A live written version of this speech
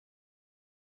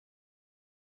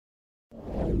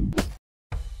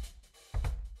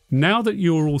Now that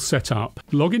you're all set up,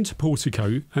 log into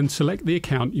Portico and select the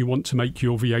account you want to make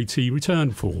your VAT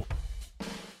return for.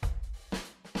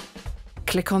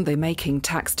 Click on the Making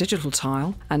Tax Digital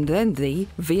tile and then the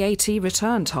VAT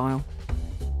Return tile.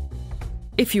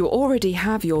 If you already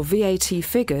have your VAT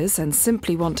figures and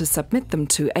simply want to submit them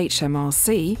to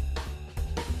HMRC,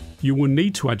 you will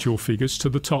need to add your figures to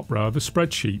the top row of a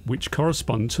spreadsheet which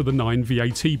correspond to the 9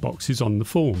 VAT boxes on the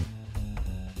form.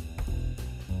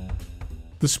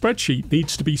 The spreadsheet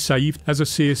needs to be saved as a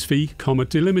CSV,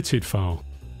 delimited file.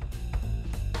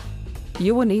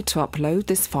 You will need to upload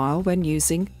this file when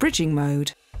using bridging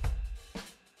mode.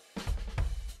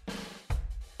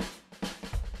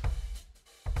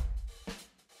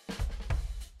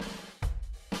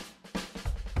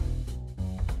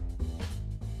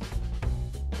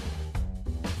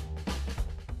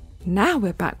 Now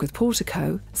we're back with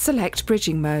Portico, select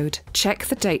bridging mode, check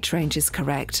the date range is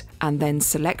correct, and then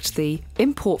select the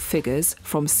Import Figures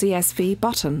from CSV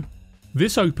button.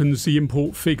 This opens the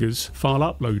Import Figures file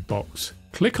upload box.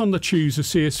 Click on the Choose a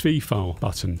CSV file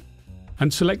button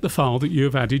and select the file that you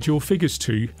have added your figures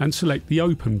to and select the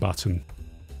Open button.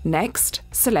 Next,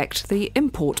 select the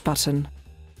Import button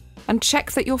and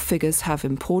check that your figures have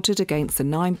imported against the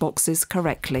 9 boxes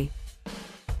correctly.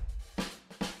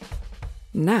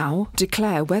 Now,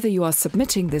 declare whether you are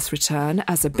submitting this return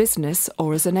as a business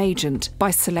or as an agent by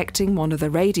selecting one of the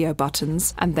radio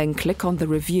buttons and then click on the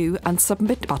Review and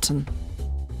Submit button.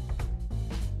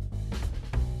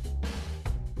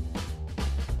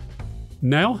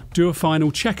 Now, do a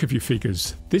final check of your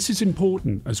figures. This is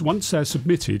important as once they're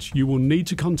submitted, you will need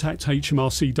to contact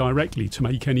HMRC directly to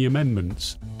make any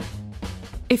amendments.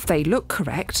 If they look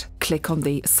correct, click on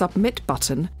the Submit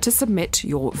button to submit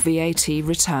your VAT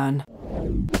return.